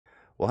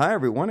Well, hi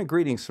everyone, and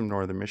greetings from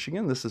Northern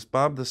Michigan. This is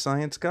Bob the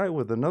Science Guy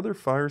with another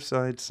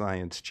Fireside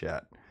Science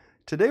Chat.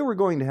 Today we're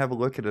going to have a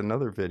look at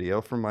another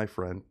video from my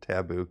friend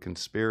Taboo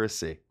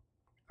Conspiracy.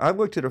 I've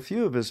looked at a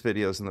few of his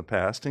videos in the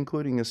past,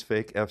 including his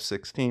fake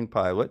F-16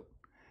 pilot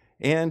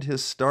and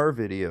his star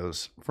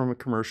videos from a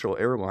commercial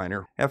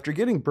airliner. After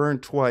getting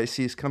burned twice,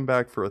 he's come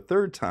back for a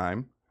third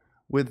time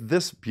with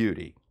this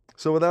beauty.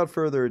 So without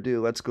further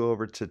ado, let's go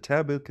over to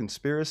Taboo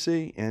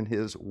Conspiracy and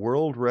his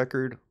world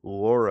record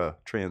LoRa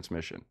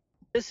transmission.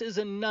 This is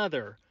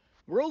another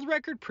world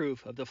record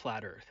proof of the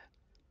flat Earth.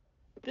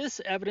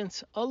 This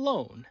evidence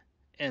alone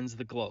ends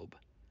the globe.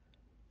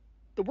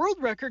 The world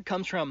record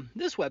comes from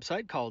this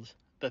website called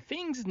The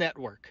Things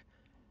Network.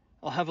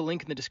 I'll have a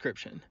link in the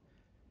description.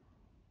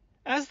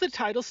 As the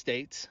title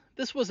states,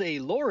 this was a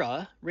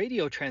LoRa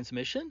radio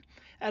transmission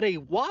at a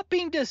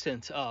whopping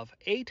distance of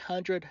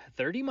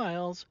 830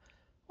 miles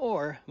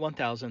or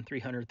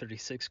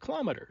 1,336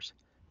 kilometers.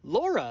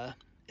 LoRa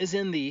is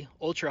in the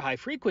ultra-high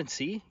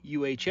frequency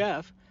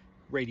UHF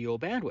radio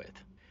bandwidth.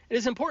 It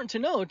is important to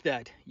note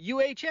that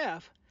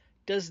UHF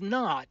does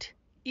not,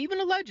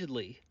 even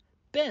allegedly,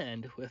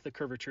 bend with the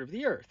curvature of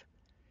the Earth.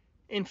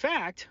 In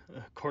fact,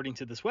 according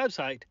to this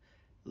website,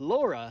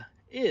 LoRa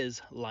is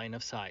line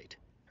of sight.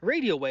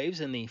 Radio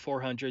waves in the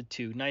 400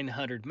 to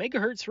 900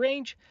 megahertz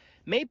range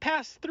may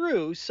pass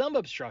through some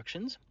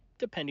obstructions,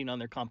 depending on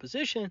their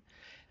composition,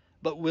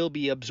 but will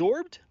be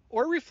absorbed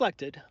or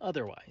reflected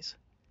otherwise.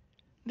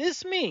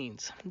 This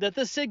means that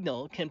the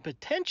signal can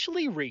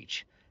potentially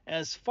reach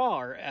as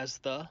far as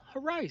the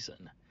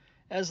horizon,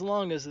 as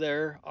long as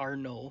there are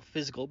no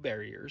physical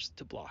barriers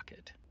to block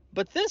it.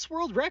 But this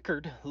world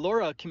record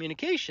LoRa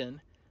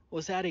communication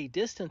was at a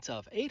distance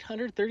of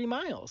 830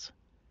 miles.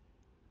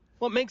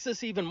 What makes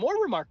this even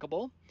more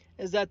remarkable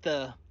is that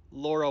the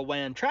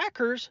LoRaWAN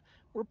trackers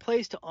were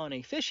placed on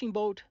a fishing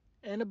boat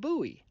and a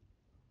buoy.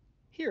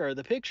 Here are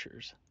the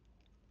pictures.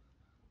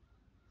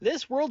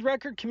 This world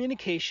record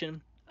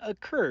communication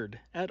occurred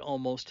at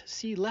almost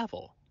sea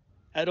level.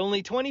 At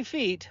only 20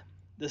 feet,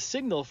 the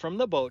signal from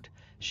the boat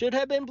should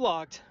have been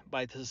blocked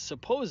by the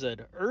supposed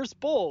Earth's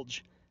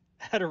bulge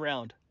at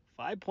around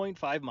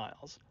 5.5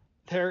 miles.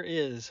 There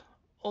is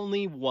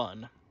only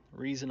one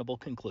reasonable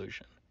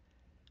conclusion.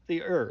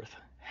 The Earth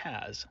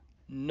has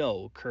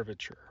no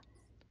curvature.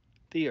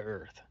 The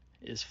Earth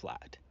is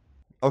flat.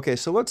 Okay,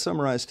 so let's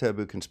summarize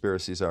Taboo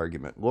Conspiracy's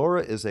argument.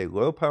 LoRa is a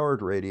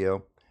low-powered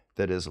radio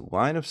that is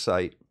line of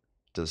sight,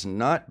 does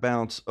not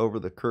bounce over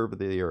the curve of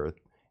the Earth,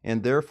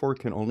 and therefore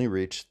can only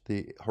reach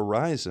the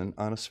horizon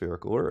on a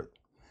spherical Earth.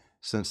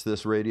 Since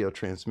this radio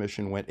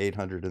transmission went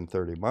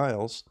 830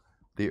 miles,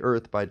 the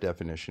Earth by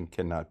definition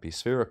cannot be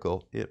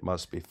spherical, it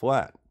must be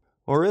flat.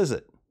 Or is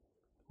it?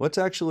 Let's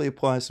actually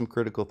apply some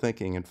critical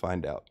thinking and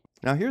find out.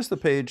 Now here's the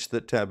page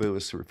that Taboo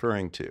is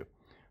referring to.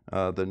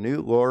 The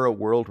new LoRa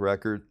world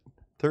record,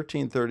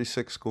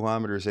 1336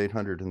 kilometers,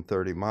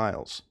 830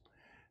 miles.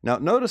 Now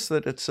notice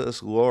that it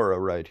says LoRa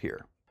right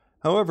here.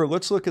 However,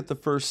 let's look at the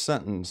first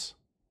sentence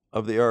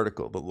of the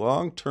article. The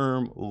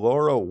long-term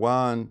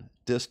LoRaWAN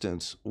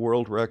distance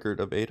world record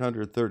of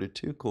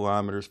 832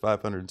 kilometers,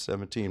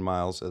 517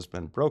 miles has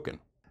been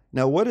broken.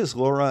 Now, what is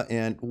LoRa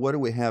and what do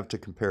we have to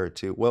compare it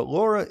to? Well,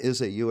 LoRa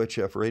is a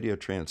UHF radio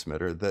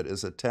transmitter that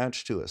is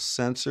attached to a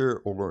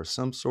sensor or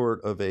some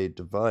sort of a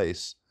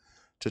device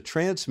to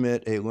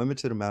transmit a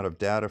limited amount of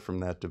data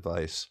from that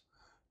device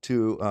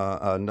to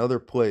another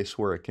place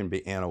where it can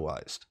be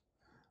analyzed.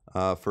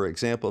 For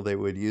example, they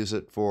would use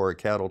it for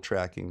cattle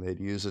tracking.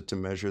 They'd use it to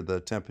measure the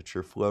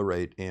temperature, flow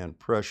rate, and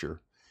pressure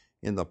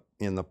in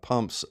the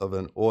pumps of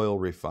an oil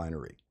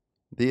refinery.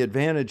 The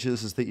advantage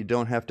is that you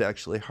don't have to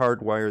actually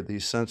hardwire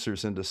these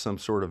sensors into some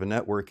sort of a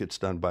network. It's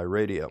done by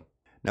radio.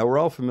 Now, we're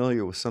all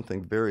familiar with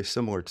something very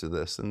similar to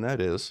this, and that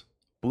is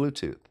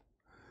Bluetooth.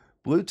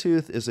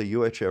 Bluetooth is a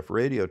UHF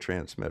radio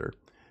transmitter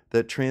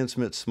that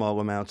transmits small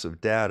amounts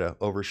of data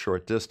over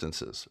short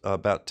distances,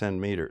 about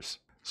 10 meters.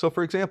 So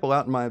for example,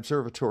 out in my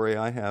observatory,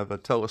 I have a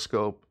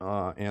telescope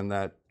and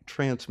that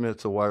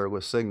transmits a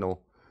wireless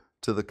signal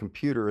to the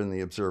computer in the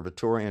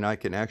observatory, and I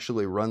can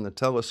actually run the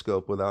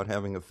telescope without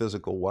having a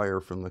physical wire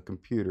from the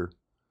computer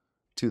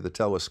to the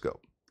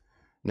telescope.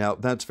 Now,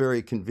 that's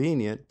very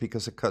convenient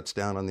because it cuts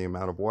down on the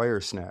amount of wire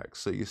snags.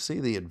 So you see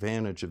the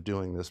advantage of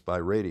doing this by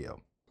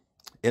radio.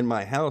 And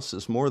my house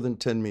is more than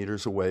 10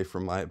 meters away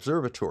from my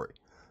observatory.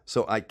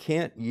 So I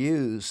can't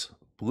use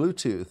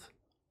Bluetooth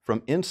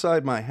from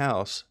inside my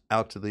house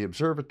out to the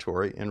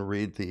observatory and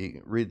read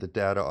the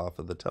data off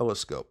of the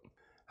telescope.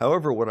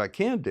 However, what I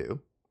can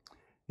do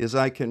is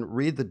I can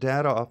read the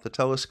data off the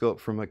telescope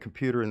from a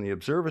computer in the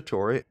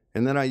observatory,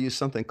 and then I use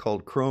something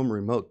called Chrome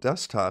Remote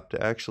Desktop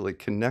to actually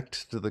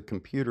connect to the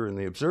computer in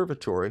the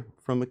observatory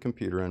from a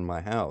computer in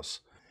my house.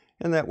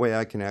 And that way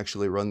I can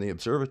actually run the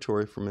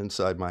observatory from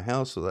inside my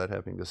house without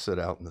having to sit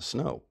out in the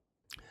snow.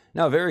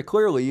 Now, very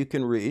clearly you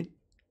can read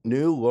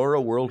new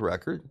LoRa world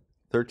record,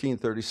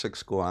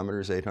 1336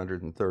 kilometers,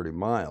 830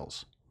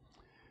 miles.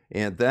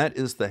 And that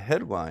is the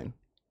headline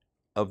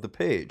of the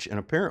page. And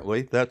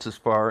apparently that's as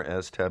far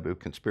as Taboo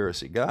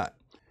Conspiracy got.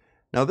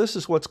 Now this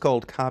is what's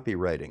called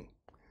copywriting.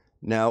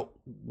 Now,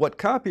 what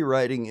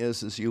copywriting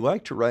is you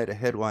like to write a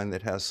headline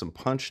that has some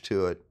punch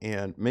to it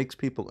and makes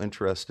people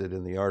interested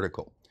in the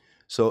article.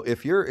 So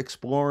if you're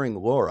exploring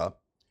LoRa,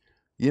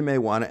 you may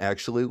want to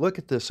actually look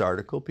at this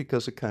article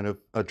because it kind of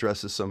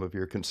addresses some of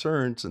your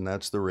concerns, and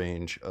that's the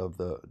range of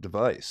the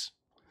device.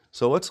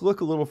 So let's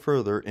look a little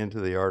further into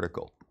the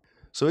article.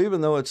 So even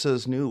though it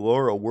says new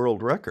LoRa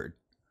world record,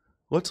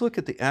 let's look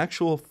at the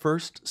actual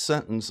first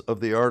sentence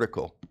of the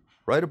article,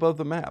 right above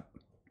the map.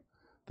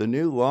 The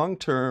new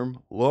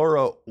long-term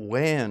LoRa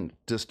WAN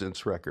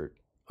distance record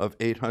of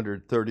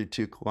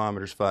 832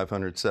 kilometers,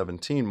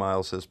 517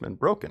 miles has been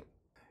broken.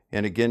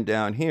 And again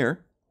down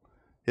here,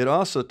 it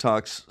also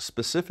talks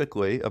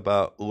specifically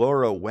about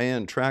LoRa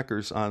WAN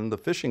trackers on the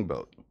fishing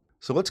boat.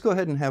 So let's go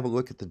ahead and have a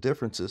look at the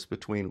differences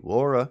between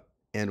LoRa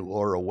and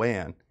LoRa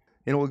WAN,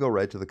 and we'll go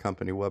right to the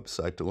company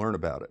website to learn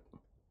about it.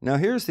 Now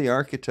here's the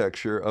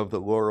architecture of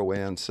the LoRa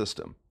WAN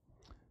system.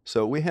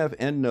 So we have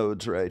end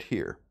nodes right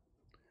here.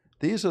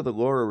 These are the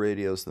LoRa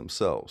radios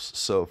themselves.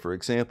 So for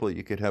example,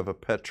 you could have a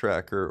pet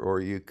tracker, or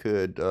you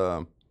could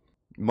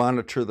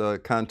monitor the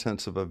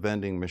contents of a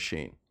vending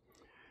machine.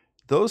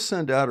 Those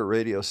send out a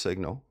radio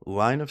signal,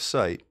 line of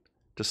sight,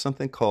 to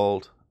something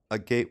called a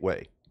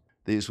gateway.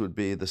 These would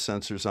be the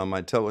sensors on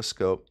my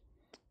telescope,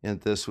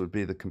 and this would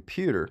be the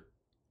computer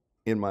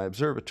in my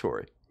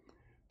observatory.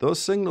 Those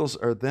signals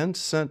are then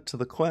sent to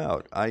the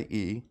cloud,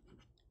 i.e.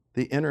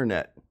 the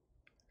internet.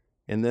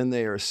 And then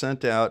they are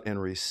sent out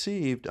and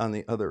received on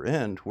the other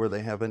end, where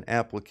they have an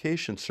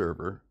application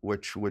server,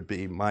 which would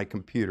be my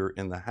computer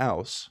in the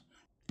house.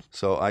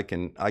 So I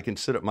can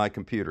sit at my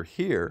computer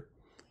here,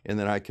 and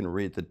then I can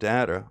read the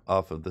data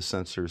off of the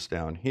sensors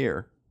down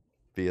here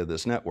via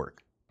this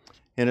network.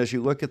 And as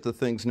you look at the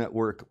Things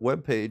Network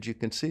webpage, you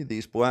can see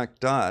these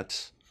black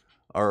dots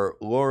are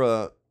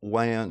LoRa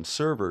WAN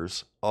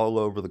servers all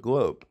over the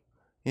globe.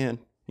 And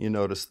you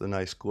notice the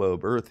nice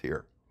globe Earth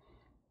here.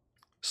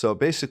 So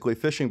basically,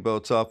 fishing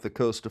boats off the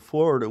coast of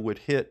Florida would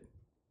hit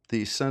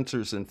these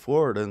sensors in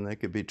Florida, and they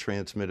could be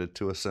transmitted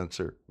to a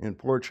sensor in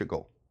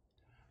Portugal.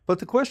 But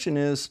the question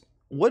is,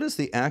 what is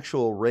the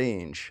actual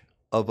range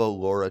of a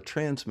LoRa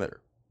transmitter?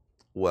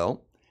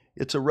 Well,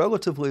 it's a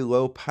relatively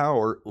low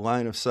power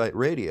line of sight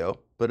radio,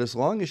 but as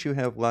long as you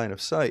have line of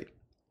sight,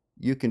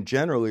 you can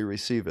generally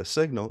receive a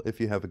signal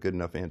if you have a good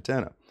enough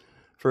antenna.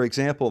 For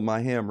example,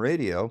 my ham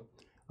radio,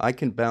 I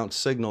can bounce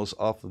signals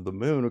off of the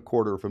moon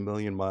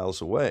 250,000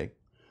 miles away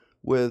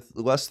with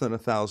less than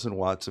 1,000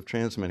 watts of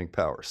transmitting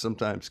power,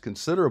 sometimes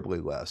considerably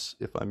less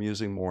if I'm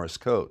using Morse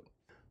code.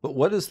 But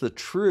what is the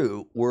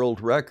true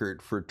world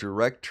record for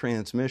direct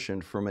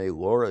transmission from a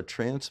LoRa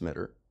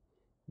transmitter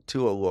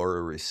to a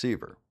LoRa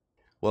receiver?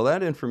 Well,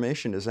 that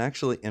information is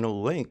actually in a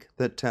link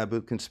that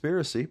Taboo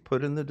Conspiracy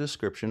put in the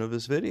description of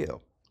his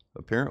video.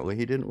 Apparently,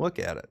 he didn't look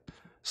at it.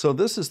 So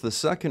this is the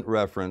second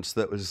reference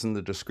that was in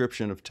the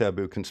description of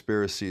Taboo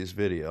Conspiracy's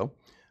video.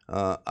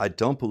 I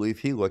don't believe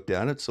he looked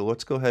at it, so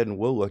let's go ahead and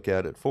we'll look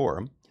at it for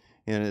him.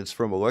 And it's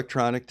from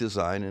Electronic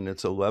Design, and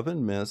it's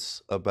 11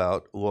 myths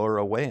about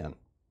LoRa WAN.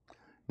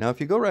 Now,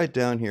 if you go right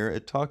down here,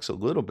 it talks a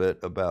little bit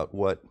about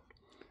what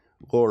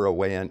LoRa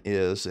WAN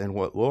is and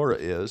what LoRa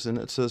is, and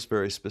it says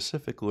very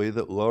specifically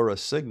that LoRa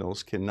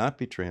signals cannot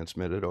be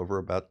transmitted over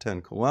about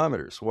 10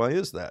 kilometers. Why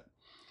is that?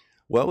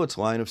 Well, it's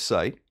line of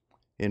sight,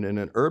 and in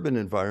an urban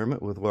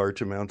environment with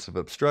large amounts of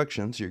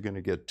obstructions, you're going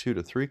to get 2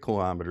 to 3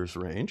 kilometers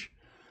range.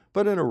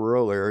 But in a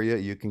rural area,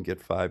 you can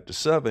get 5 to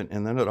 7.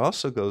 And then it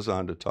also goes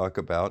on to talk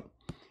about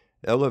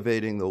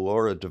elevating the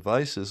LoRa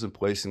devices and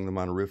placing them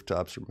on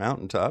rooftops or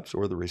mountaintops,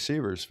 or the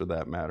receivers for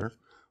that matter,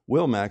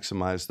 will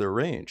maximize their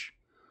range.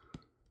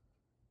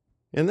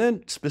 And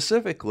then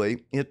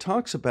specifically, it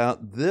talks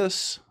about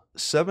this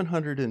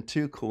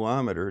 702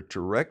 kilometer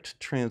direct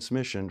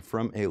transmission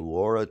from a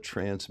LoRa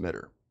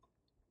transmitter.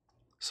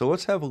 So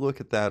let's have a look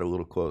at that a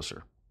little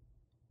closer.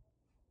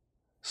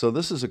 So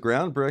this is a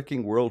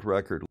groundbreaking world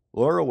record.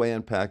 LoRa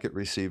WAN packet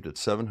received at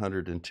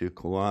 702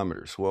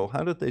 kilometers. Well,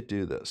 how did they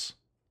do this?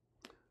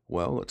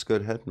 Well, let's go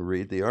ahead and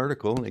read the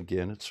article, and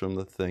again, it's from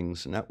the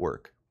Things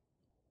Network.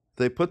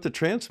 They put the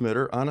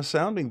transmitter on a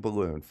sounding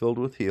balloon filled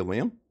with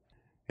helium,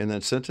 and then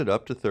sent it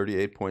up to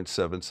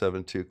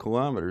 38.772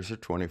 kilometers, or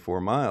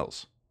 24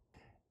 miles.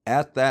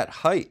 At that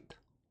height,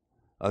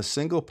 a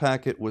single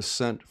packet was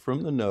sent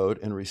from the node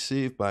and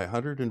received by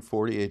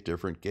 148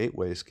 different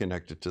gateways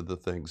connected to the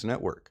Things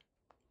Network.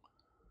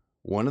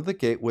 One of the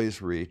gateways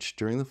reached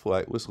during the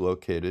flight was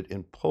located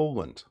in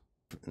Poland.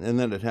 And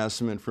then it has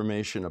some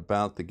information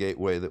about the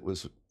gateway that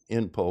was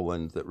in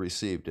Poland that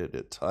received it,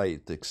 its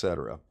height,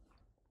 etc.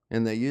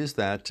 And they used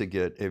that to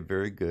get a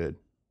very good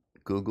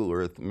Google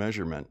Earth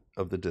measurement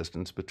of the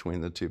distance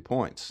between the 2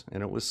 points.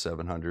 And it was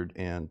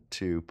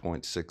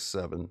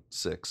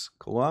 702.676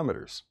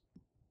 kilometers.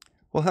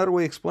 Well, how do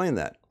we explain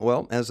that?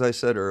 Well, as I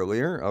said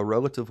earlier, a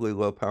relatively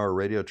low-power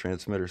radio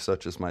transmitter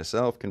such as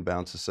myself can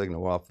bounce a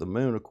signal off the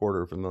moon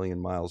 250,000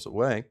 miles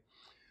away.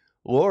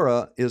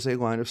 LoRa is a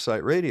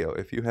line-of-sight radio.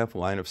 If you have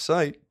line of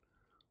sight,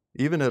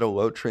 Even at a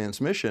low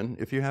transmission,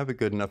 if you have a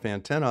good enough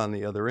antenna on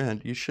the other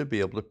end, you should be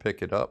able to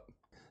pick it up.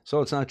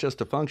 So it's not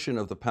just a function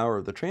of the power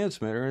of the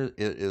transmitter,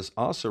 it is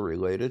also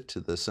related to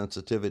the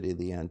sensitivity of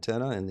the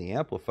antenna and the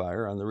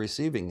amplifier on the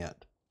receiving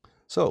end.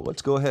 So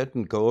let's go ahead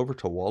and go over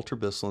to Walter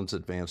Bislin's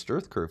Advanced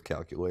Earth Curve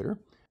Calculator,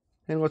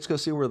 and let's go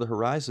see where the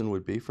horizon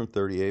would be from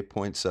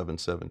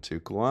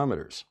 38.772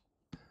 kilometers.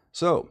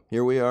 So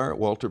here we are at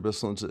Walter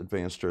Bislin's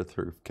Advanced Earth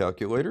Curve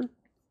Calculator.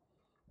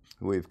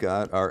 We've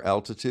got our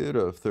altitude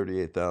of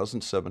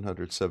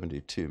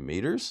 38,772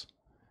 meters,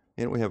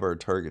 and we have our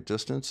target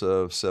distance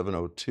of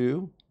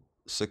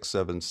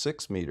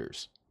 702,676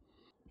 meters.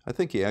 I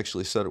think he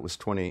actually said it was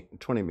 20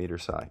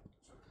 meters high.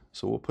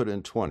 So we'll put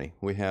in 20.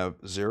 We have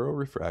 0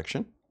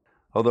 refraction,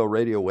 although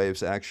radio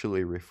waves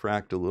actually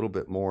refract a little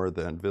bit more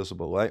than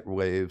visible light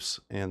waves,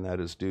 and that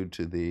is due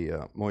to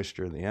the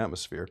moisture in the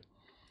atmosphere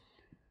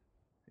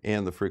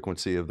and the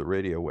frequency of the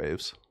radio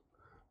waves.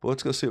 But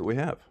let's go see what we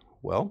have.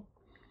 Well,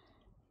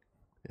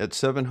 at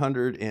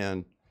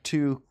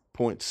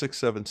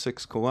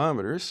 702.676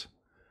 kilometers,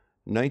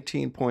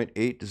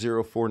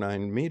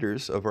 19.8049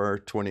 meters of our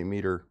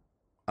 20-meter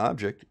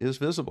object is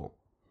visible.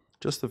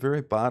 Just the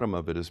very bottom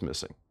of it is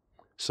missing.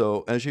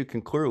 So as you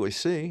can clearly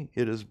see,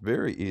 it is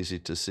very easy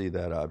to see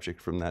that object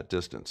from that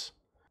distance.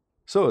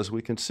 So as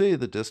we can see,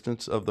 the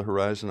distance of the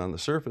horizon on the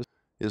surface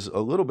is a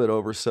little bit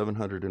over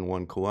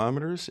 701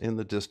 kilometers, and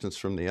the distance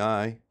from the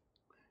eye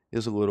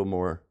is a little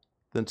more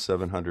than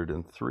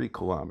 703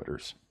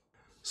 kilometers.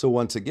 So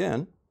once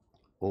again,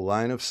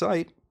 line of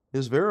sight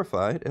is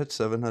verified at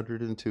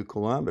 702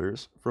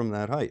 kilometers from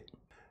that height.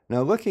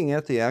 Now looking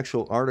at the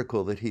actual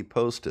article that he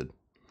posted,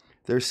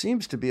 there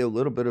seems to be a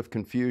little bit of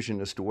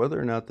confusion as to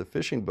whether or not the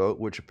fishing boat,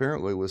 which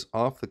apparently was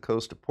off the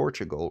coast of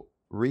Portugal,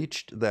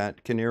 reached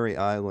that Canary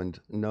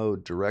Island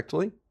node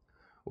directly,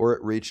 or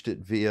it reached it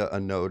via a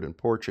node in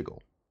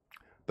Portugal.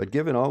 But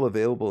given all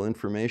available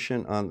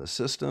information on the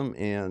system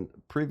and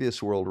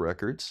previous world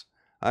records,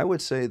 I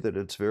would say that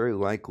it's very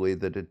likely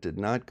that it did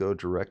not go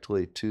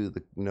directly to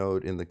the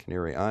node in the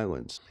Canary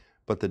Islands,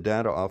 but the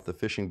data off the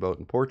fishing boat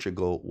in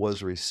Portugal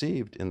was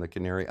received in the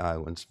Canary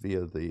Islands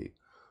via the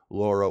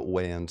LoRa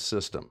WAN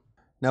system.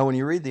 Now when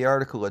you read the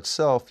article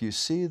itself, you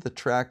see the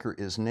tracker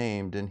is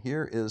named, and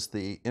here is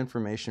the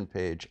information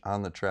page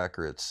on the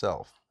tracker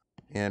itself.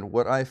 And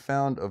what I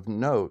found of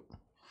note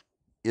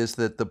is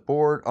that the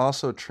board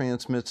also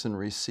transmits and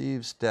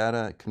receives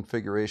data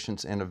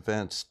configurations and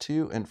events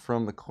to and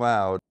from the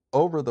cloud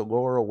over the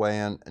LoRa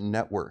WAN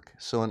network.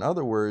 So in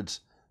other words,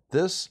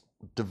 this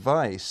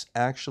device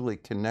actually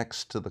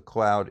connects to the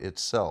cloud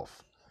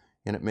itself,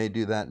 and it may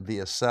do that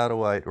via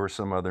satellite or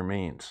some other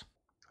means.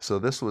 So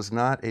this was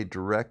not a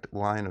direct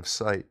line of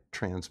sight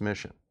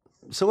transmission.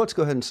 So let's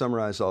go ahead and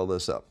summarize all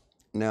this up.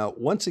 Now,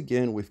 once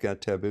again, we've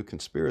got Taboo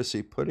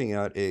Conspiracy putting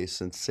out a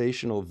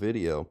sensational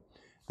video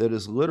that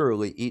is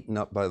literally eaten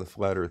up by the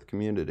flat earth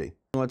community.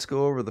 Let's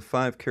go over the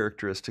 5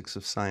 characteristics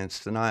of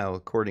science denial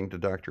according to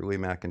Dr. Lee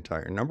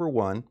McIntyre. Number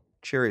 1,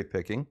 cherry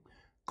picking.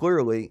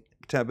 Clearly,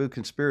 Taboo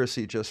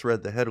Conspiracy just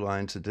read the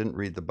headlines and didn't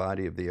read the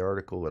body of the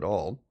article at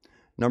all.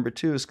 Number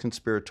 2 is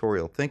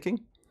conspiratorial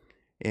thinking.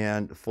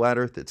 And flat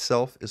earth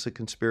itself is a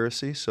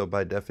conspiracy, so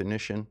by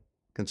definition,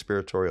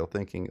 conspiratorial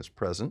thinking is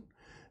present.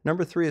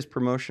 Number 3 is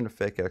promotion of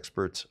fake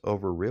experts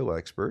over real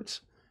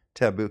experts.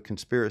 Taboo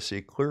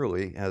Conspiracy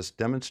clearly has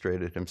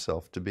demonstrated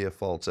himself to be a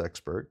false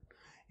expert,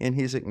 and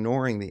he's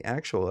ignoring the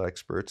actual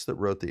experts that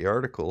wrote the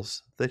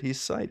articles that he's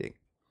citing.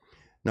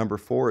 Number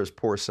 4 is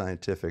poor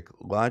scientific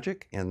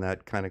logic, and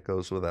that kind of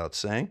goes without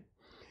saying.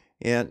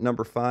 And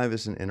number 5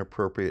 is an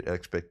inappropriate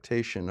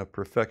expectation of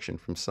perfection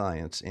from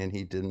science, and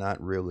he did not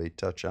really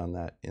touch on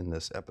that in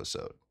this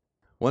episode.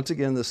 Once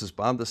again, this is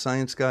Bob the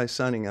Science Guy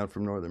signing out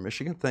from Northern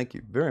Michigan. Thank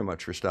you very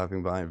much for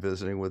stopping by and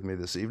visiting with me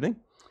this evening.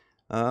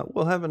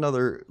 We'll have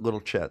another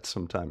little chat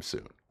sometime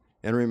soon.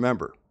 And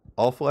remember,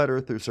 all flat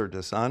earthers are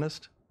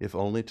dishonest, if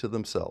only to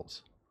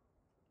themselves.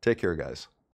 Take care, guys.